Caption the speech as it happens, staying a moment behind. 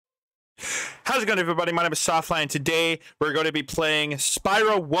How's it going, everybody? My name is Softline. Today we're going to be playing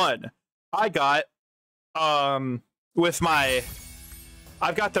Spyro 1. I've got the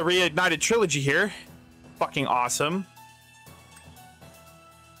Reignited Trilogy here. Fucking awesome.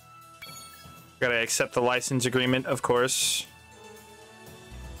 Gotta accept the license agreement, of course.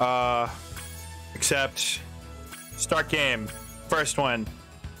 Accept. Start game. First one.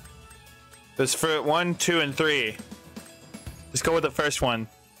 There's for 1, 2, and 3. Let's go with the first one.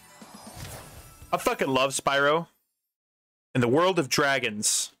 I fucking love Spyro. In the world of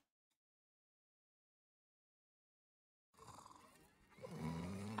dragons.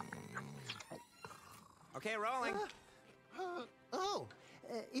 Okay, rolling.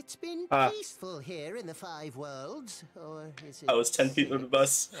 It's been peaceful here in the Five Worlds, or is it? I was 10 feet from the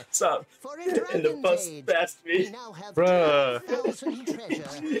bus. Stop. For a And the bus age, passed we me. now have Bruh. 12,000 treasure,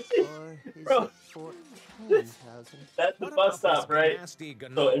 or is Bro. it 14,000? That's the bus stop, right?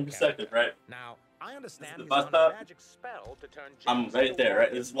 So intersected, right? Now, I understand the he's bus on stop? a magic spell to turn I'm James right into there, a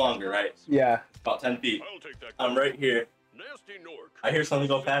right? This is longer, right? Yeah. About 10 feet. I'll take that. I'm right here. Nasty Nork. I hear something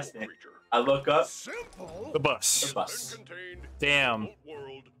go past me. I look up. Simple. The bus. The bus. Uncontained. Damn. Remote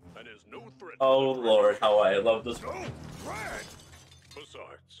world and is no threat. to Oh the Lord, how I love this. No threat.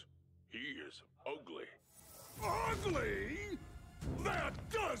 Besides, he is ugly. Ugly? That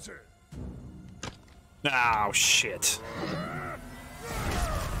does it. Oh, shit.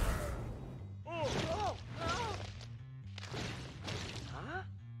 Huh?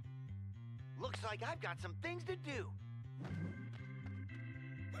 Looks like I've got some things to do.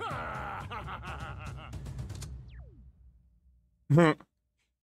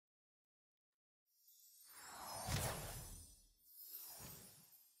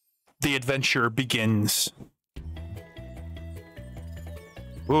 The adventure begins.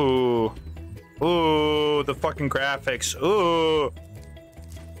 Ooh. Ooh, the fucking graphics. Ooh.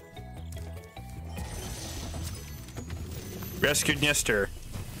 Rescued Nestor.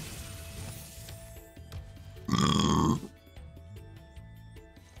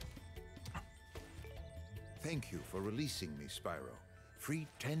 Thank you for releasing me, Spyro. Free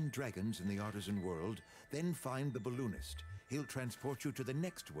 10 dragons in the artisan world, then find the balloonist. He'll transport you to the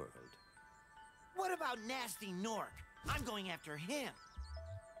next world. What about Nasty Nork? I'm going after him.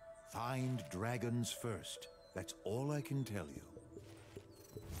 Find dragons first. That's all I can tell you.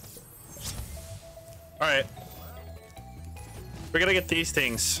 Alright. We're gonna get these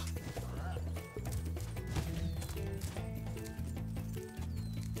things.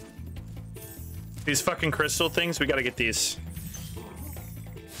 These fucking crystal things, we gotta get these.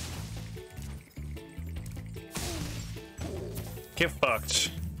 Get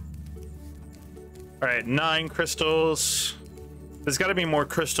fucked. Alright, 9 crystals. There's gotta be more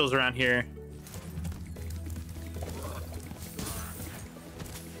crystals around here.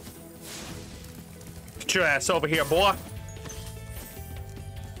 Get your ass over here, boy.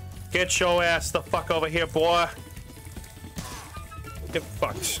 Get your ass the fuck over here, boy. Get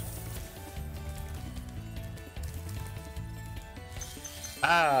fucked.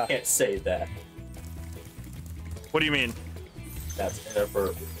 Ah. Can't say that. What do you mean? That's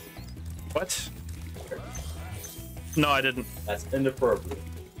inappropriate. What? No, I didn't. That's inappropriate.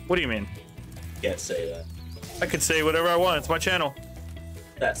 What do you mean? Can't say that. I could say whatever I want. It's my channel.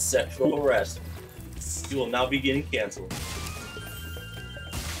 That's sexual harassment. You will now be getting canceled.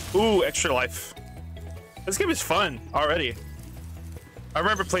 Ooh, extra life. This game is fun already. I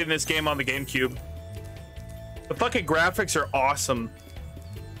remember playing this game on the GameCube. The fucking graphics are awesome.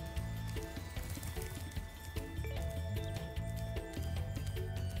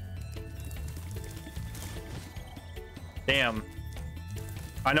 Damn.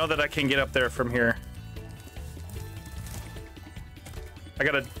 I know that I can get up there from here. I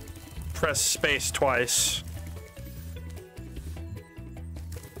gotta press space twice.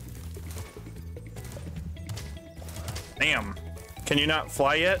 Damn. Can you not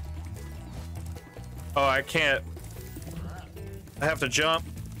fly yet? Oh, I can't. I have to jump.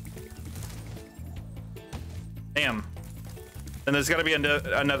 Damn. And there's gotta be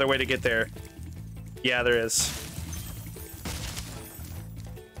another way to get there. Yeah, there is.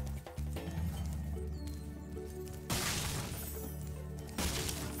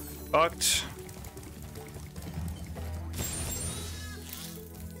 Fucked.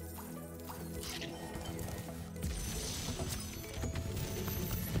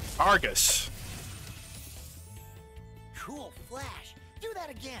 Argus. Cool flash. Do that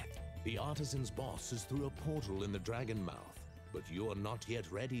again. The artisan's boss is through a portal in the dragon mouth, but you're not yet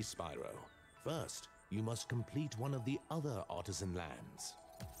ready, Spyro. First, you must complete one of the other artisan lands.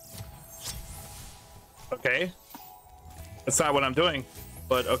 Okay. That's not what I'm doing,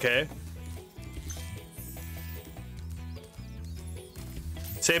 but okay.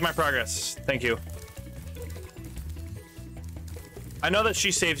 Save my progress. Thank you. I know that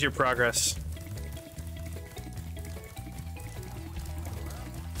she saves your progress.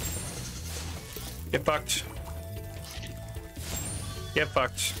 Get fucked. Get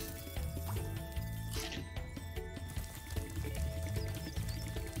fucked.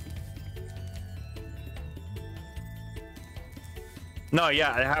 No,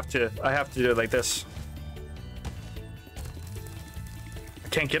 yeah, I have to do it like this. I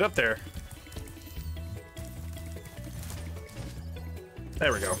can't get up there.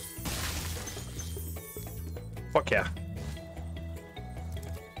 There we go. Fuck yeah.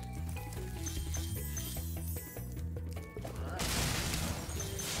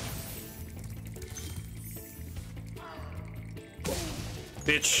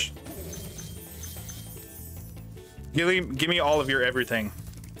 Bitch. Give me all of your everything.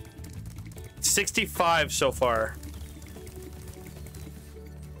 65 so far.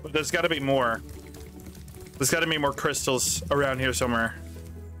 But there's got to be more. There's got to be more crystals around here somewhere.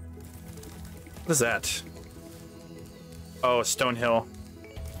 What is that? Oh, Stone Hill.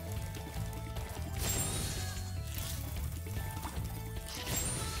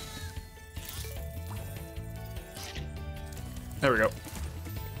 There we go.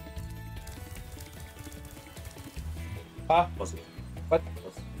 Huh? What?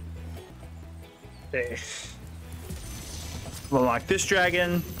 Okay. We'll unlock this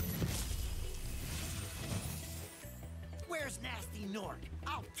dragon. Where's Nasty Nork?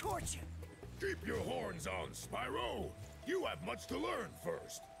 I'll torch him. Keep your horns on, Spyro. You have much to learn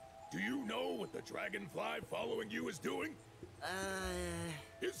first. Do you know what the dragonfly following you is doing?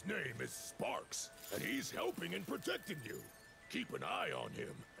 His name is Sparks, and he's helping and protecting you. Keep an eye on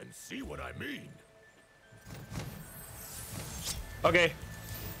him and see what I mean. Okay.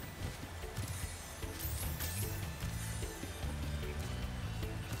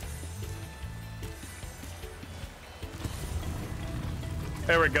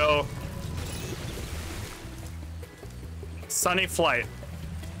 There we go. Sunny flight.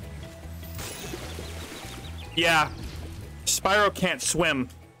 Yeah. Spyro can't swim.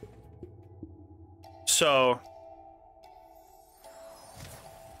 So.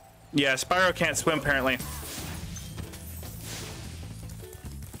 Yeah, Spyro can't swim apparently.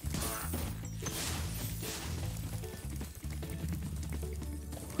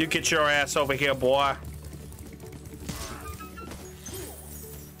 You get your ass over here, boy.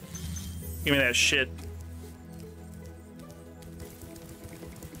 Give me that shit.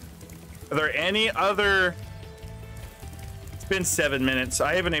 Are there any other... It's been 7 minutes.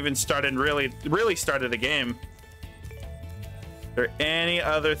 I haven't even started really started the game. Is there any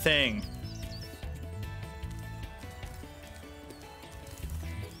other thing?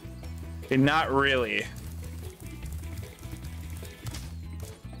 Okay, not really.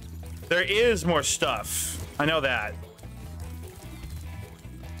 There is more stuff. I know that.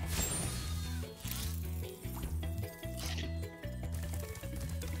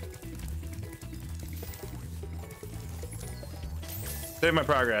 Save my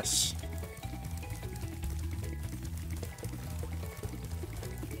progress.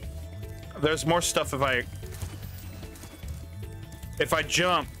 There's more stuff if I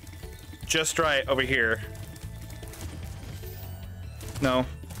jump just right over here. No.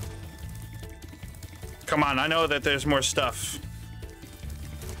 Come on, I know that there's more stuff.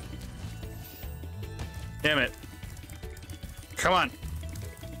 Damn it. Come on.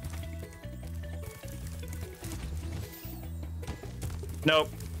 Nope,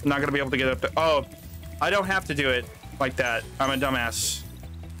 not gonna be able to get up there. Oh, I don't have to do it like that. I'm a dumbass.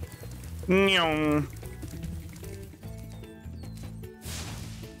 Nyong.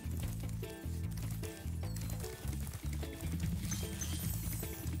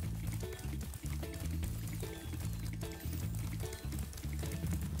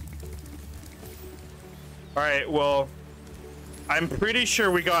 All right, well, I'm pretty sure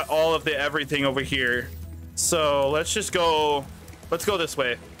we got all of the everything over here. So let's just go. Let's go this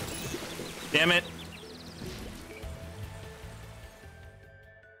way. Damn it.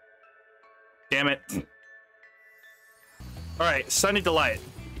 Damn it. All right, Sunny Delight.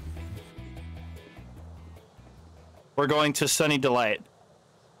 We're going to Sunny Delight.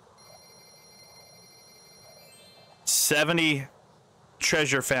 70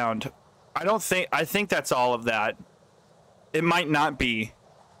 treasure found. I think that's all of that. It might not be,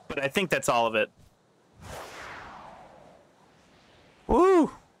 but I think that's all of it. Woo!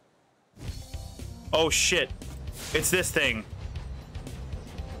 Oh shit. It's this thing.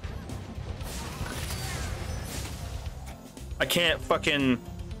 I can't fucking...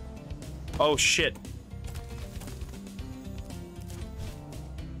 Oh shit.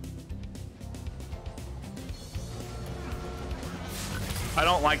 I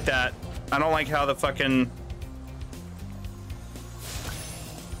don't like that. I don't like how the fucking...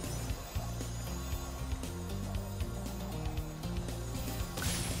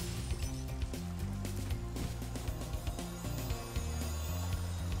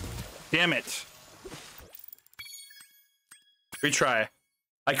 Damn it. Retry.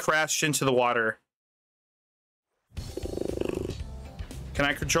 I crashed into the water. Can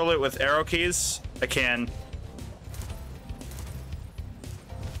I control it with arrow keys? I can.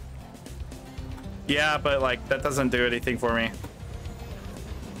 Yeah, but like that doesn't do anything for me.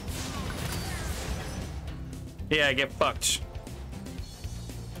 Yeah, I get fucked.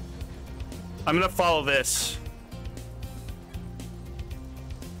 I'm gonna follow this.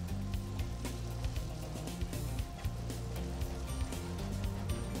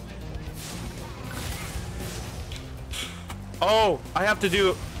 Oh, I have to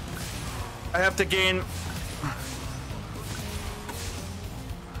gain.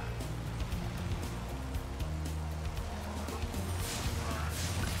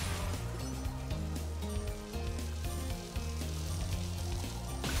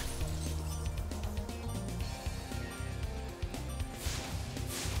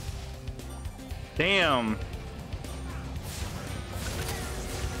 Damn.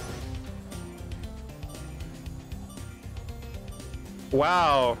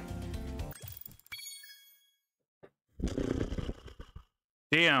 Wow.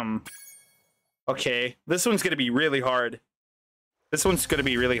 Damn. Okay. This one's gonna be really hard. This one's gonna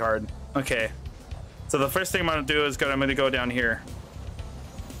be really hard. Okay. So the first thing I'm gonna do is I'm gonna go down here.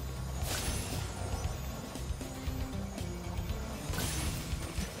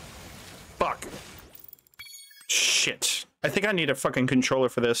 Fuck. Shit. I think I need a fucking controller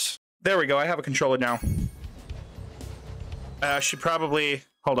for this. There we go. I have a controller now. I should probably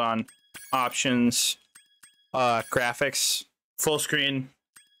hold on. Options, graphics, full screen,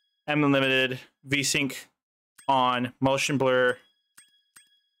 unlimited, VSync on, motion blur,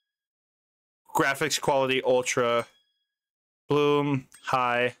 graphics quality ultra, bloom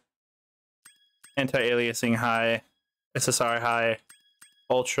high, anti-aliasing high, SSR high,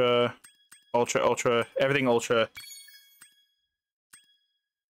 ultra, everything ultra.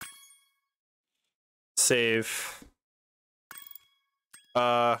 Save.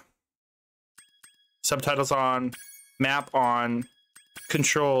 Subtitles on, map on,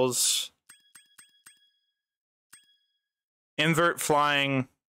 controls, invert flying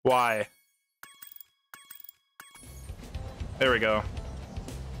Y. There we go.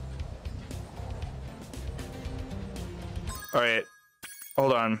 All right,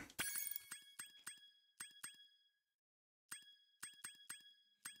 hold on.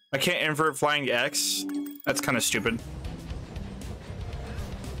 I can't invert flying X. That's kind of stupid.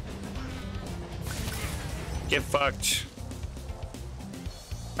 Get fucked.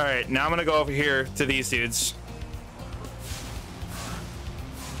 All right, now I'm gonna go over here to these dudes.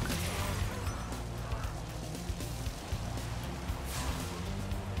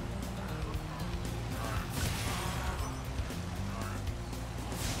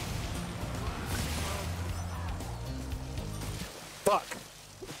 Fuck.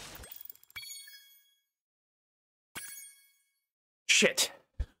 Shit.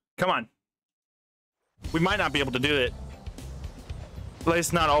 Come on. We might not be able to do it. At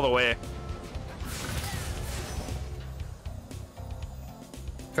least not all the way.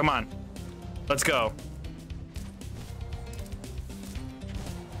 Come on. Let's go.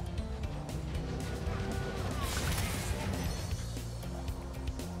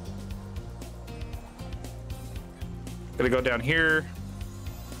 Gonna go down here.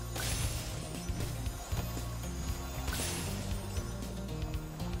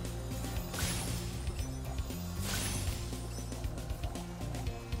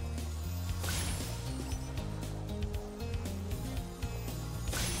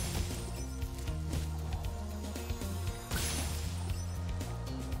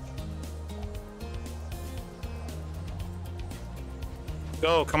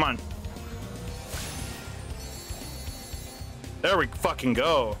 Go, come on. There we fucking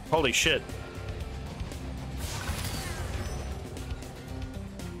go. Holy shit.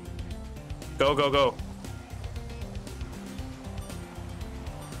 Go, go, go.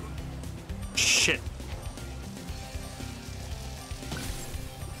 Shit.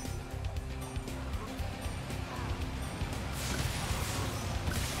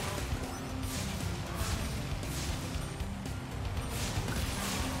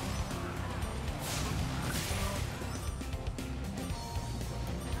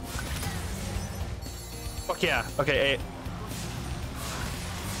 Fuck yeah. Okay,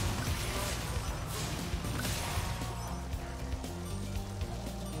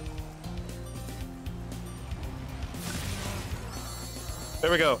 There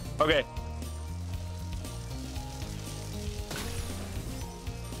we go. Okay.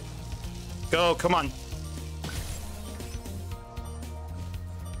 Go, come on.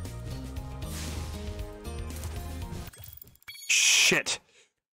 Shit.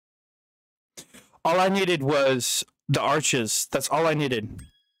 All I needed was the arches. That's all I needed.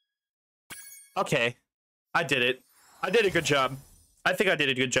 Okay. I did it. I did a good job. I think I did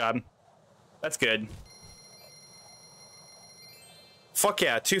a good job. That's good. Fuck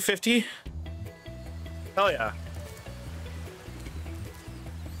yeah, 250? Hell yeah.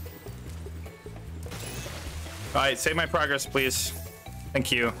 Alright, save my progress, please.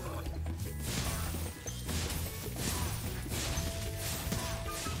 Thank you.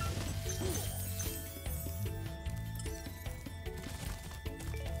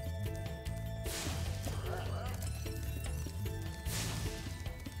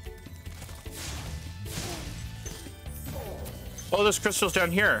 Oh, there's crystals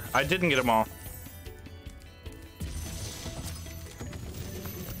down here. I didn't get them all.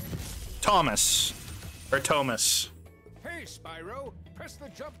 Thomas. Or Thomas. Hey, Spyro. Press the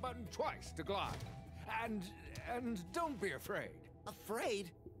jump button twice to glide. And don't be afraid. Afraid?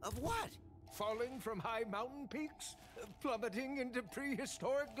 Of what? Falling from high mountain peaks? Plummeting into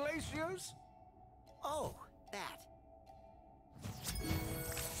prehistoric glaciers? Oh, that.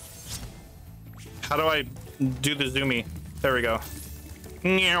 How do I do the zoomy? There we go.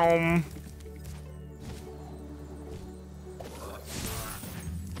 Meow.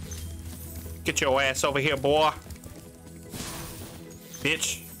 Get your ass over here, boy.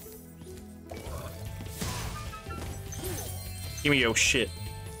 Bitch. Give me your shit.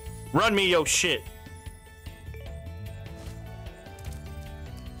 Run me your shit.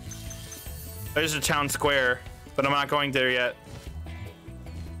 There's a town square, but I'm not going there yet.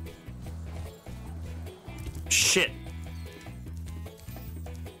 Shit.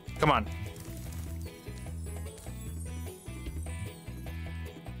 Come on.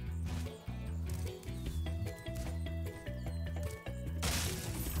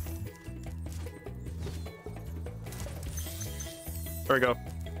 There we go.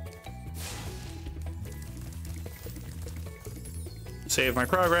 Save my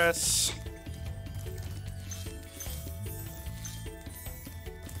progress.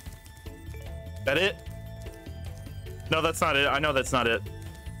 That it? No, that's not it. I know that's not it.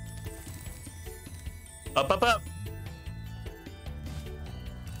 Up, up, up.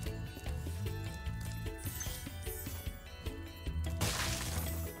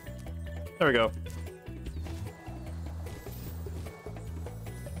 There we go.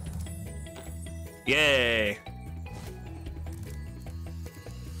 Yay.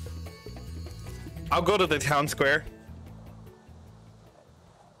 I'll go to the town square.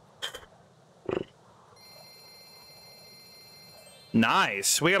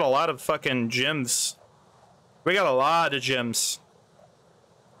 Nice. We got a lot of fucking gems. We got a lot of gems.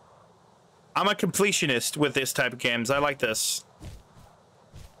 I'm a completionist with this type of games. I like this.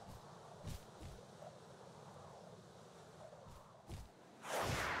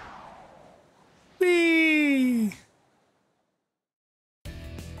 Whee!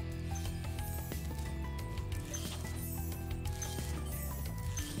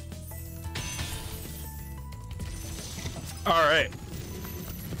 All right.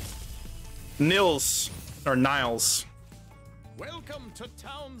 Nils. Or Niles. Welcome to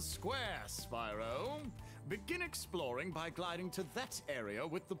Town Square, Spyro. Begin exploring by gliding to that area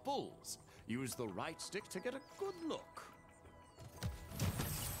with the bulls. Use the right stick to get a good look.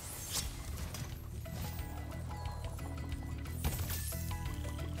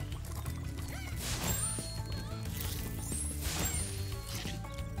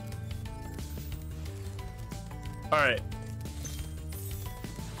 All right.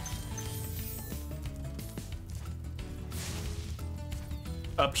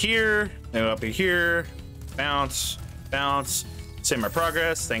 Up here, and up here, bounce, bounce, save my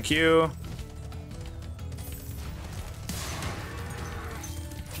progress, thank you.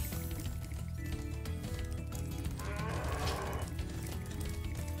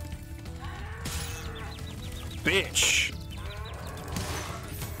 Bitch.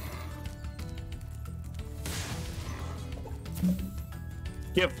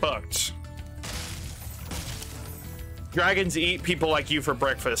 Get fucked. Dragons eat people like you for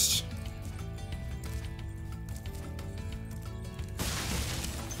breakfast.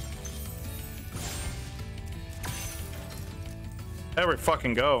 There we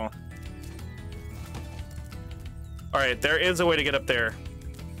fucking go. All right, there is a way to get up there.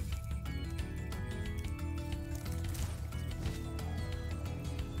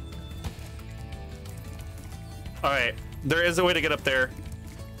 All right, there is a way to get up there.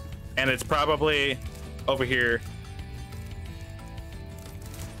 And it's probably over here.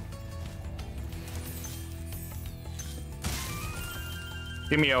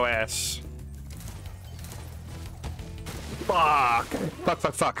 Give me your ass. Fuck. Fuck,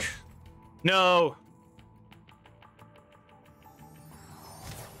 fuck, fuck. No.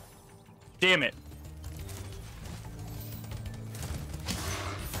 Damn it.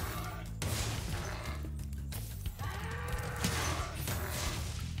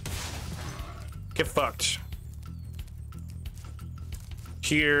 Get fucked.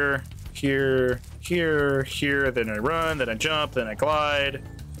 Here, here, here, here, then I run, then I jump, then I glide.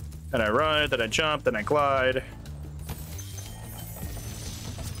 Then I run, then I jump, then I glide.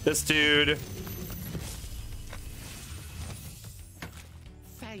 This dude.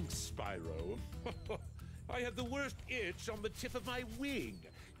 Thanks, Spyro. I have the worst itch on the tip of my wing.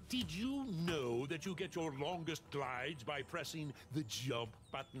 Did you know that you get your longest glides by pressing the jump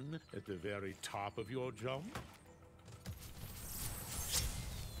button at the very top of your jump?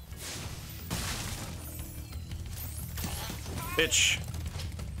 Bitch.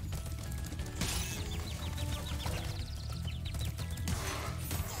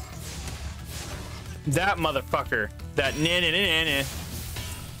 That motherfucker. That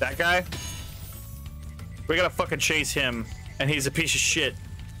that guy. We gotta fucking chase him. And he's a piece of shit.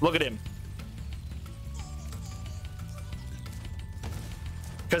 Look at him.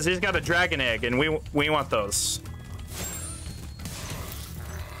 Because he's got a dragon egg and we want those.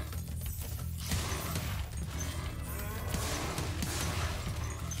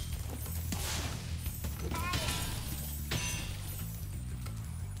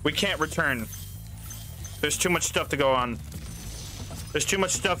 We can't return. There's too much stuff to go on. There's too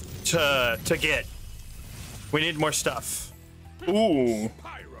much stuff to get. We need more stuff. Ooh.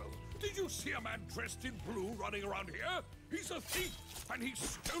 Spyro, did you see a man dressed in blue running around here? He's a thief, and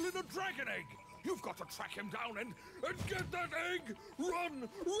he's stolen a dragon egg. You've got to track him down and get that egg. Run,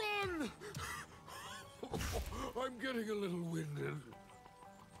 run! I'm getting a little winded.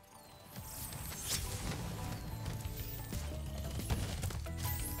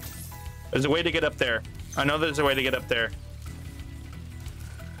 There's a way to get up there. I know there's a way to get up there.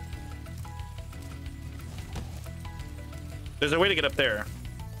 There's a way to get up there.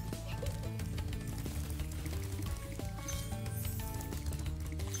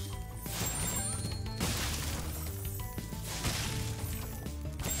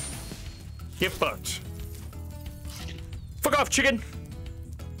 Get fucked. Fuck off, chicken.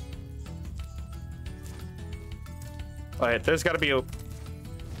 All right, there's got to be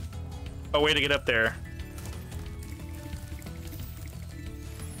a way to get up there.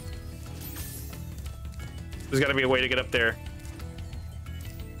 There's got to be a way to get up there.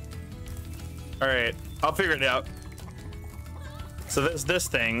 All right, I'll figure it out. So there's this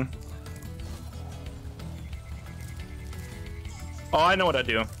thing. Oh, I know what I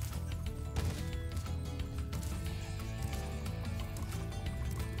do.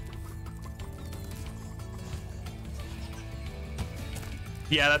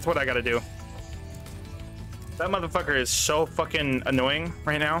 Yeah, that's what I gotta do. That motherfucker is so fucking annoying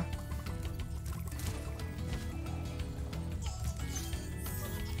right now.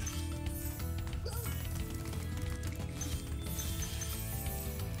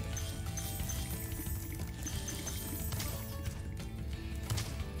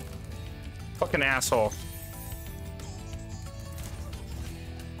 Fucking asshole.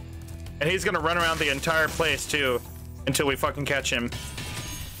 And he's gonna run around the entire place too until we fucking catch him.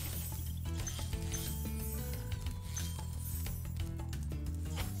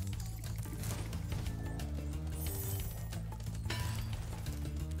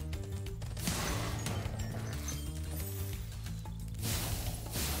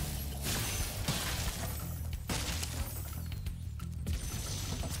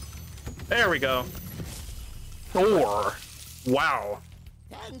 There we go. Or, wow.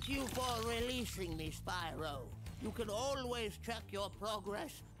 Thank you for releasing me, Spyro. You can always track your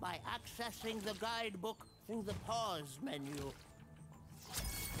progress by accessing the guidebook through the pause menu.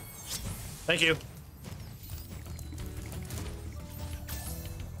 Thank you.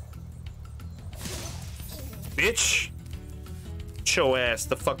 Bitch. Get your ass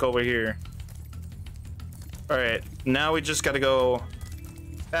the fuck over here. Alright, now we just gotta go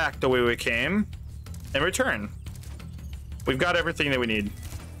back the way we came and return. We've got everything that we need.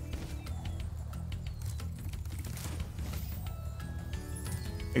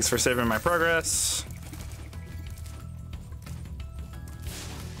 Thanks for saving my progress.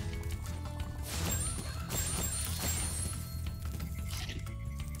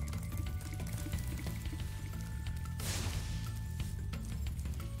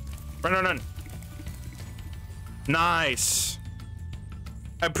 Run, run, run. Nice.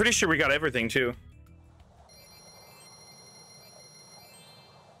 I'm pretty sure we got everything too.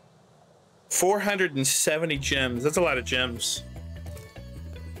 470 gems. That's a lot of gems.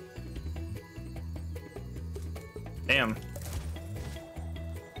 Damn.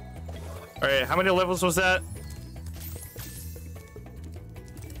 All right, how many levels was that?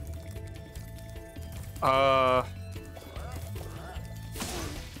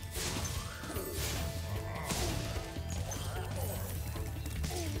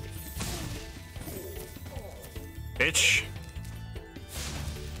 Bitch.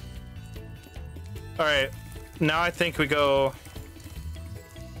 All right, now I think we go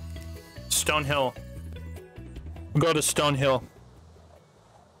Stone Hill. We'll go to Stone Hill.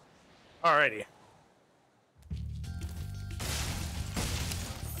 Alrighty.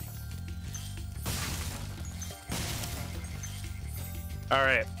 All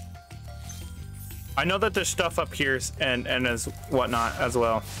right. I know that there's stuff up here and as whatnot as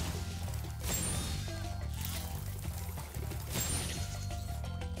well.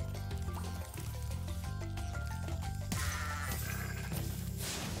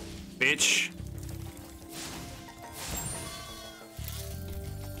 Bitch.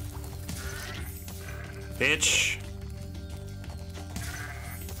 Bitch.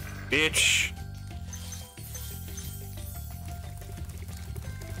 Bitch.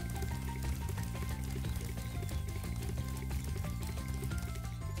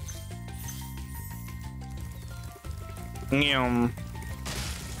 Nyum.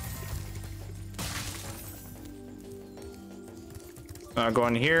 Go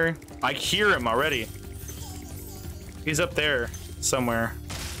in here. I hear him already. He's up there somewhere.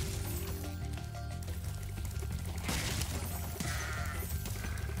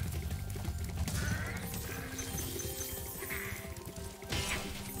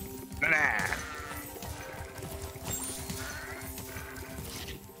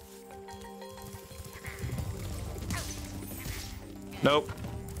 Nope.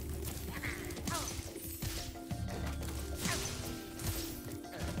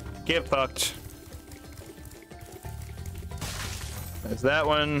 Get fucked. There's that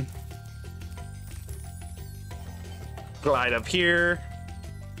one. Glide up here.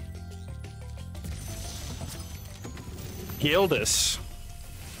 Gildas.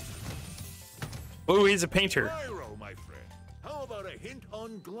 Oh, he's a painter. Spyro, my friend. How about a hint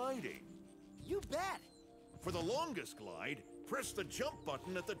on gliding? You bet. For the longest glide, press the jump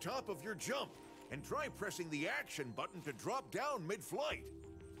button at the top of your jump, and try pressing the action button to drop down mid-flight.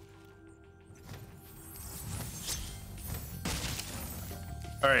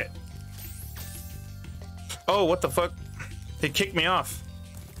 All right. Oh, what the fuck? They kicked me off.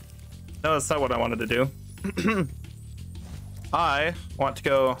 No, that's not what I wanted to do. I want to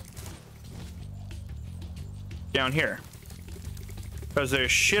go down here because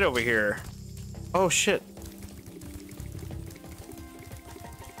there's shit over here. Oh shit.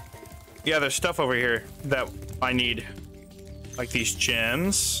 Yeah, there's stuff over here that I need, like these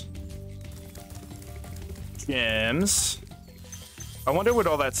gems. Gems. I wonder what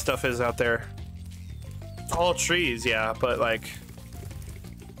all that stuff is out there. All trees, yeah, but like...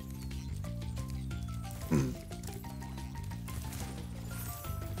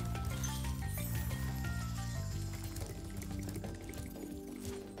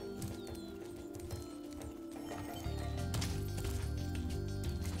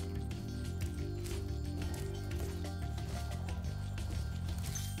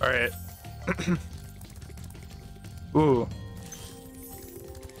 All right. Ooh.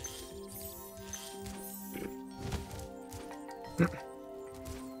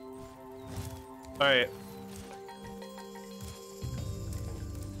 All right.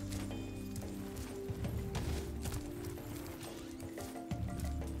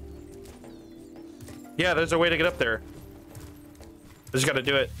 Yeah, there's a way to get up there. I just gotta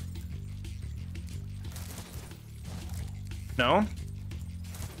do it. No?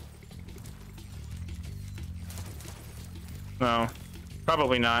 No,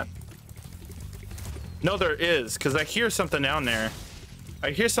 probably not. No, there is, because I hear something down there. I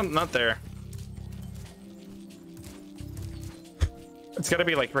hear something up there. It's gotta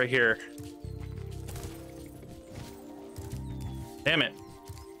be like right here. Damn it.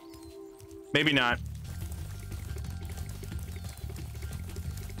 Maybe not.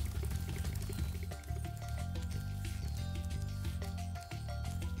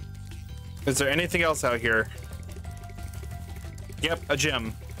 Is there anything else out here? Yep, a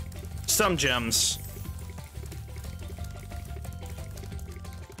gem. Some gems.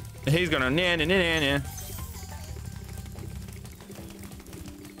 He's gonna nah.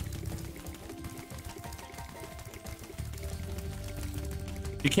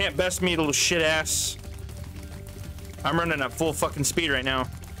 You can't best me, little shit ass. I'm running at full fucking speed right now.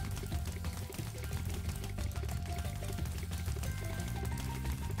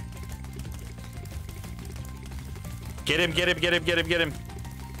 Get him, get him, get him, get him, get him.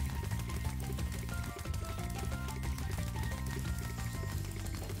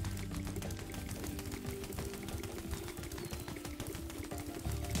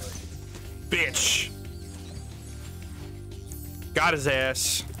 Bitch. Got his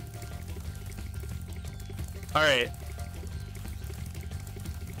ass. All right.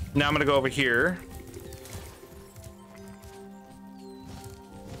 Now I'm gonna go over here.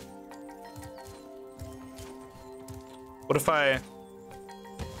 What if I...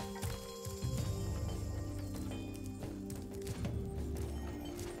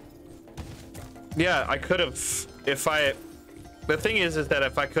 Yeah, I could have, if I... The thing is that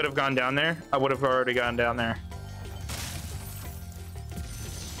if I could have gone down there, I would have already gone down there.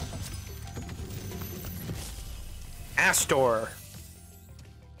 Astor.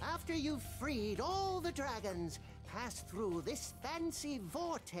 After you've freed all the dragons, pass through this fancy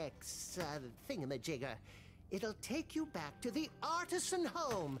vortex thingamajigger. It'll take you back to the artisan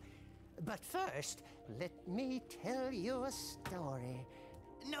home. But first, let me tell you a story.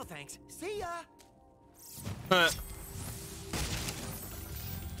 No thanks. See ya.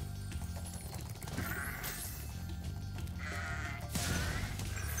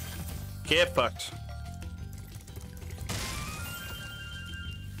 Get fucked.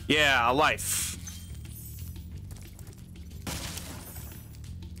 Yeah, a life.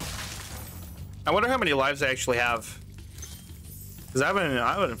 I wonder how many lives I actually have. Because I've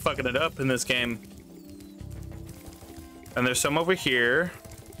been fucking it up in this game. And there's some over here.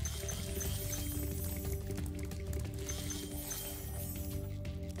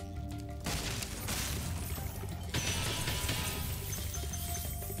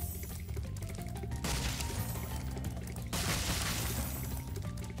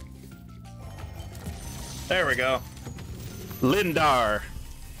 There we go. Lindar.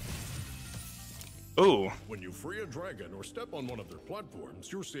 Ooh. When you free a dragon or step on one of their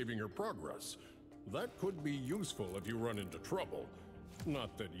platforms, you're saving your progress. That could be useful if you run into trouble.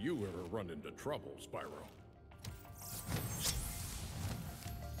 Not that you ever run into trouble, Spyro.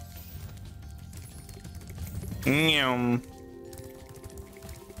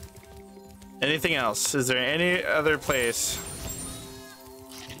 Anything else? Is there any other place?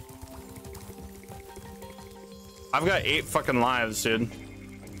 I've got 8 fucking lives, dude.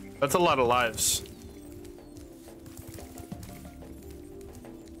 That's a lot of lives.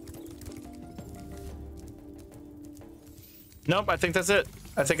 Nope, I think that's it.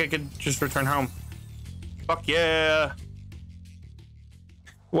 I think I could just return home. Fuck yeah.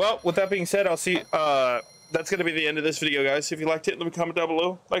 Well, with that being said, I'll see. That's going to be the end of this video, guys. If you liked it, let me comment down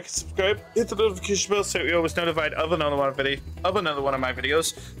below. Like and subscribe. Hit the notification bell so you're always notified of another one of my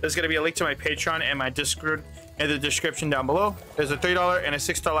videos. There's going to be a link to my Patreon and my Discord in the description down below. There's a $3 and a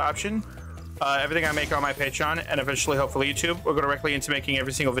 $6 option. Everything I make on my Patreon and eventually, hopefully, YouTube will go directly into making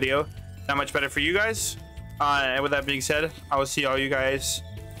every single video that much better for you guys. And with that being said, I will see all you guys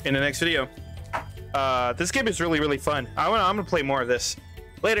in the next video. This game is really, really fun. I'm gonna play more of this.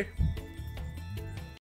 Later.